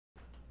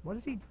What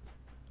is he?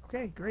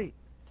 Okay, great.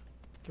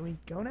 Can we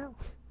go now?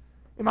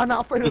 Am I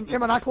not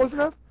close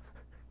enough?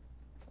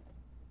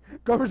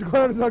 Garbage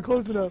Clown is not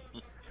close enough.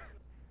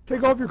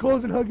 Take off your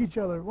clothes and hug each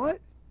other. What?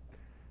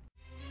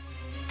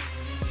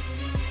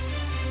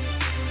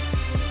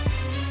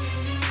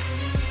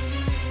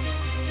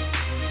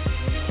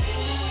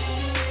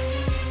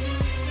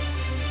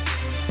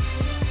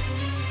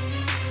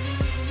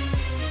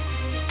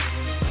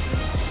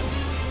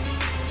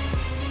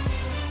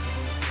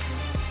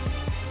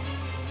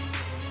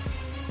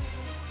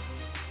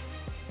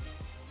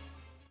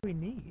 We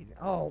need.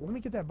 Oh, let me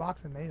get that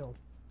box of nails.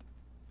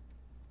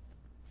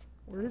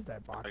 Where is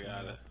that box? I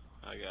got it.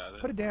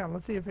 Put it down.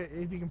 Let's see if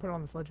you can put it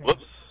on the sledgehammer.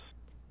 Whoops.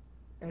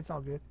 It's all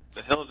good.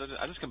 The hell is that?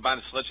 I just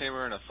combined a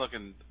sledgehammer and a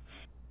fucking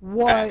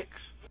what? axe.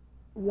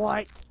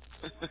 What?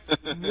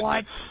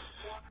 What?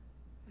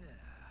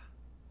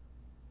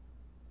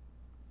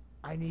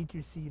 I need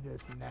to see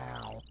this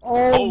now.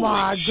 Oh Holy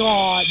my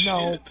God!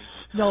 No,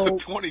 no,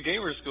 20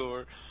 gamer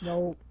score.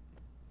 no.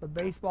 The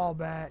baseball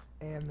bat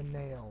and the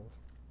nails.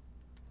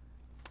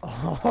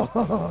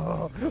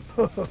 Oh, I'm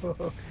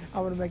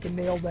gonna make a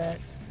nail bat.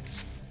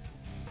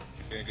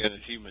 You're gonna get an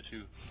achievement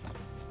too.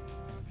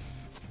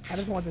 I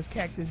just want this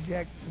Cactus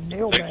Jack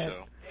nail I think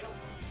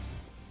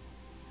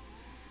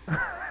bat. so.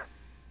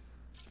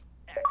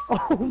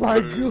 Oh my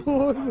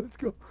God! Let's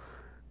go.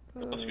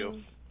 Let's go.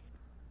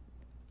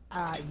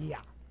 Yeah.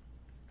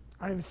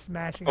 I'm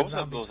smashing Oh, a what's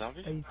up, little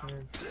zombie's zombie? face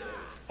in.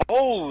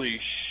 Holy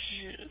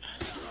shit.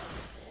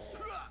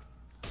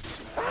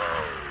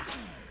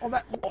 Oh,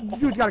 that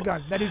dude's got a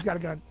gun. That dude's got a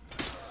gun.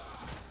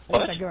 I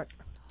want that gun.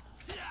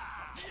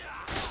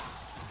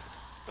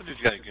 That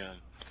dude's got a gun.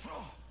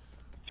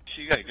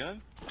 She got a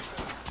gun?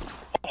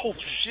 Oh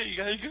shit, you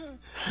got a gun?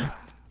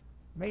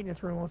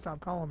 Maintenance room won't stop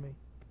calling me.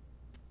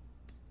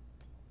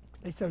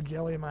 They sew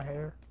jelly in my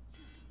hair.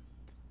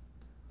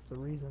 That's the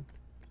reason.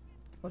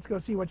 Let's go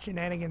see what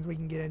shenanigans we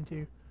can get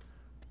into.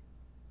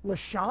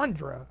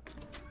 Lashandra.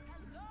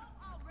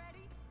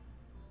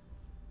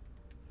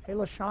 Hey,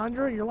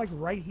 Lashandra, you're like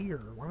right here.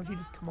 Why don't you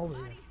just come over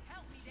here?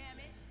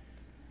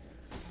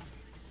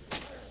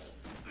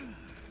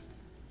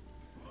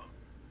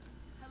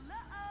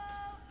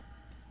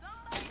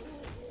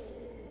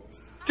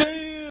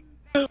 Damn!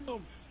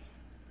 Come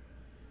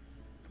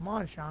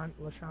on,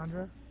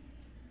 Lashandra.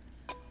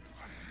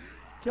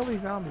 Kill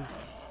these zombies.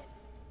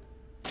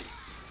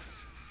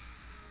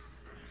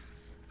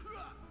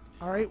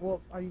 Alright,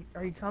 well, are you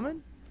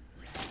coming?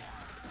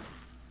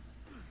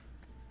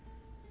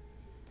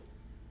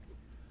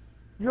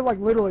 You're like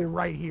literally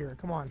right here.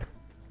 Come on.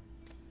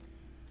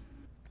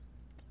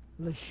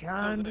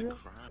 Lashandra.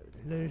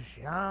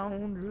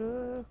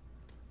 Lashandra.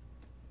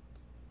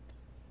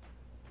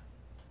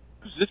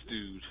 Who's this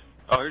dude?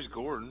 Oh, here's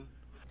Gordon.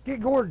 Get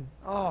Gordon.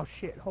 Oh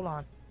shit, hold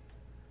on.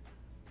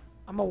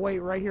 I'm gonna wait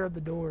right here at the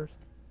doors.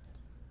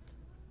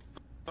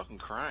 Fucking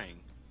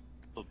crying.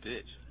 Little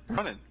bitch.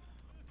 Running.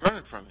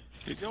 Running from it.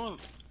 Keep going.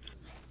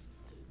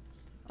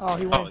 Oh,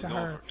 he went to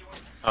her.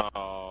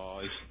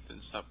 Oh, he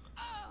didn't stop.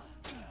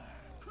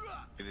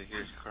 He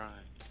hears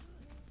crying.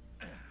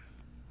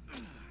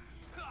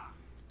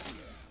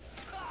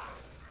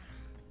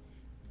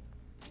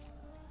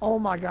 Oh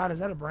my God, is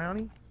that a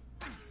brownie?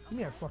 Give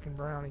me a fucking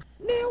brownie.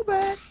 Nail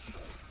bat!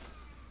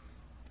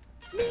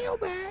 Nail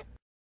bat!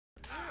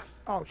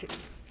 Oh shit.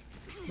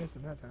 Missed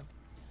him that time.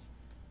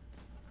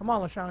 Come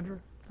on, Lashandra.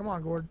 Come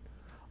on, Gordon.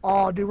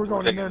 Oh, dude, we're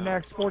going in there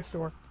next. Sports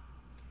store.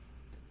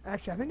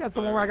 Actually, I think that's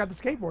the one where I got the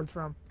skateboards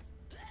from.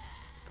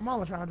 Come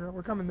on, Lashandra.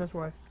 We're coming this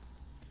way.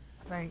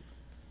 I think.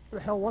 Where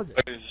the hell was it?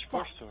 There's a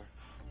sports store.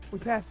 We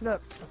passed it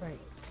up, I think.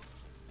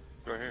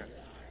 Right here.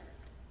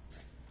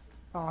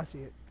 Oh, I see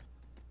it.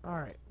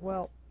 Alright,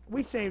 well,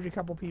 we saved a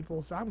couple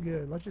people, so I'm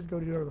good. Let's just go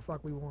do whatever the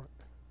fuck we want.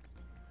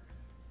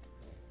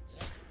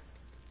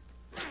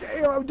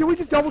 Damn, did we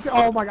just double team?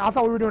 Oh my God, I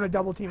thought we were doing a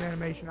double team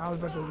animation. I was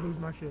about to lose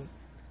my shit. I was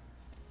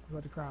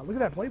about to cry. Look at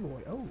that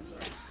Playboy. Oh,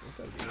 what's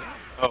up, dude?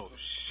 Oh,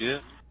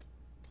 shit.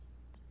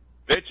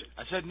 Bitch,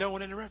 I said no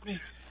one interrupt me.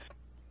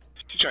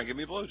 She's trying to give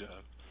me a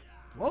blowjob.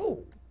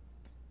 Whoa.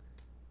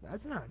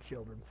 That's not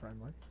children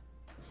friendly.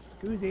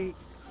 Scoozy.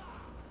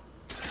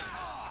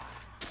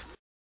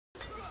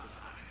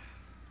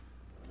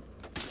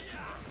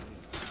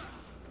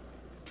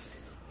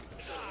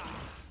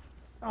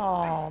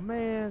 Oh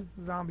man,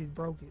 zombies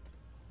broke it.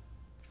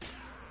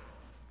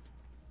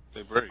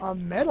 They break. A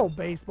metal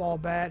baseball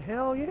bat,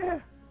 hell yeah.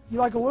 You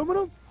like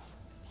aluminum?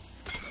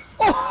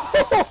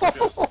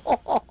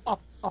 Oh!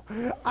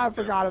 I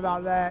forgot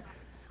about that.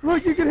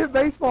 Look, you can hit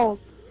baseballs.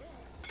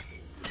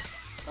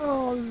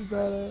 Oh, this is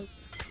badass.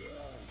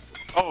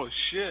 Oh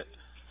shit.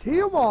 Tee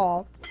them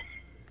off.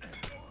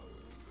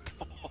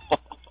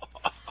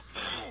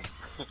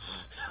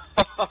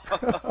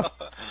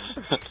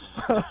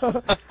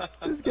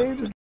 This game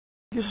just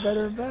gets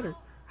better and better.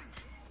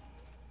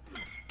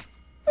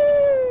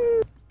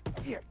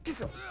 Yeah, get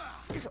some.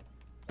 Get some.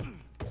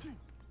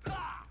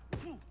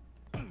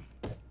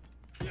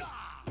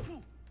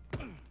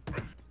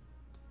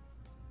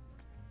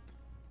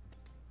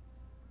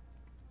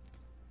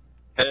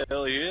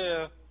 Hell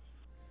yeah.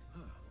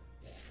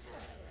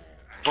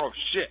 Oh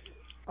shit.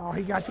 Oh,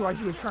 he got you while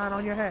you was trying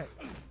on your head.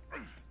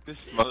 This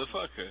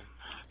motherfucker.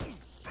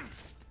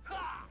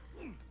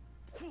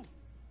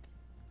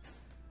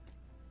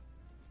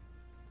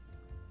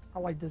 I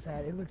like this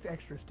hat. It looks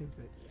extra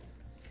stupid.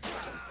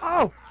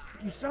 Oh!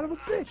 You son of a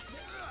bitch!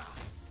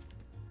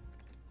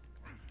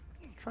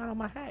 Trying on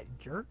my hat,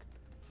 you jerk.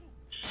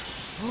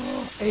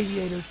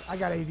 Aviators. I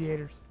got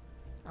aviators.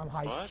 I'm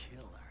hyped. What?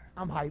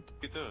 I'm hyped.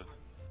 Get those.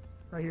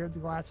 Right here at the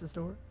glasses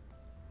store.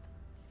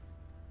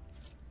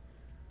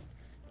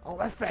 Oh,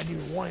 that fat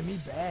dude wanted me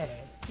bad.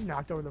 He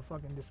knocked over the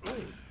fucking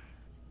display.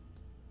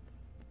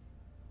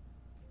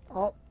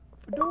 Oh,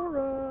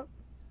 fedora.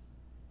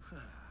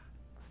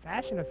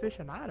 Fashion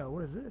aficionado.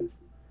 What is this?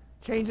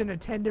 Changed into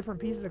 10 different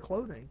pieces of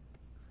clothing.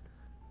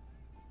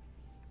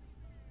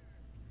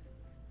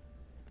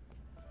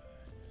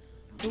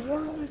 The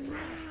world is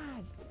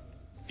mad.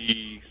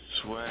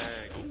 Swag.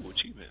 Ooh,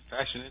 achievement.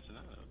 Fashion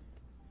aficionado.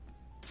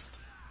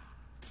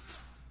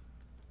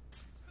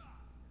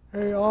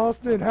 Hey,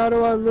 Austin, how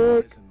do I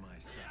look?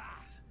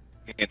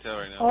 Can't tell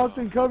right now.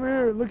 Austin, come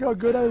here. Look how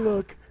good I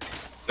look.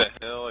 What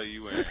the hell are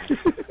you wearing?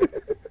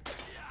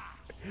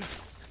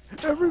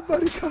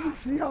 Everybody come and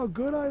see how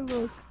good I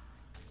look.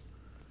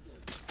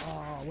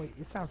 Oh, wait.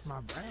 It's time for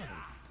my brownie.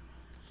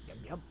 Yum,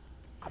 yum.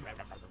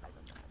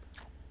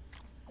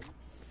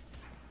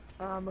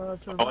 I'm a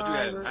survivor. Oh, dude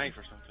had a knife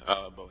or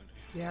something. Bowie.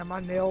 Yeah, my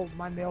nail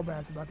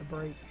bat's about to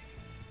break.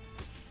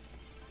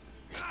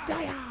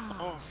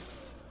 Oh.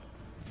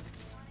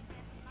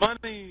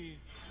 Money!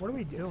 What are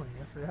we doing?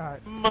 I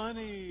forgot.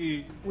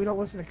 Money! We don't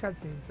listen to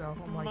cutscenes, so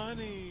I'm like,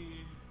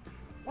 Money!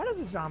 why does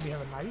a zombie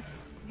have a knife?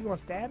 You gonna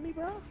stab me,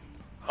 bro?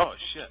 Oh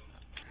shit.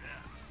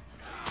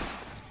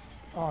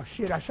 Oh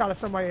shit, I shot at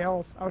somebody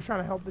else. I was trying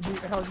to help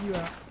you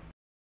out.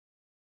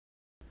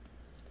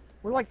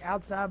 We're like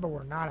outside, but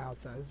we're not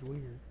outside. It's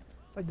weird.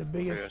 It's like the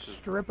biggest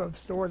strip of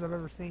stores I've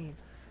ever seen.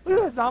 Look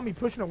at that zombie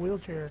pushing a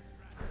wheelchair.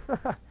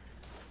 It's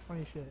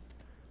funny shit.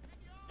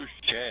 Who's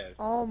Chad?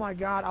 Oh my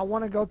god, I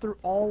want to go through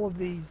all of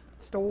these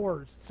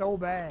stores so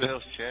bad. The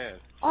hell's Chad?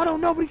 I don't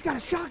know, but he's got a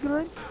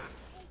shotgun.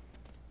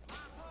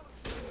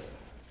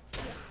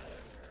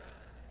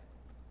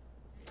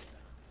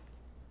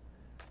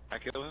 I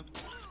kill him?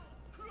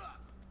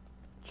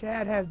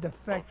 Chad has Oh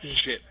defected.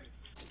 shit.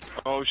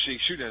 Oh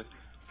shit, shoot him.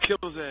 Kill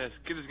his ass.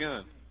 Get his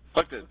gun.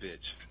 Fuck that bitch.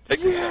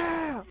 Take the gun.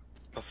 Yeah!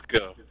 Let's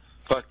go.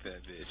 Fuck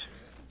that bitch.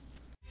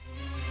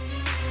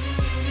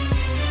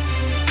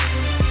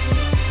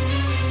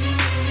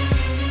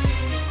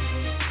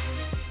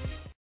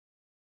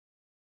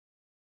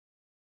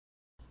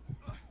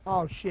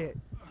 Oh shit.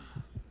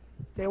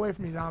 Stay away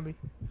from me, zombie.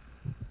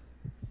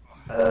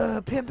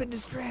 Pimp in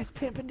distress,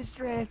 pimp in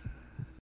distress.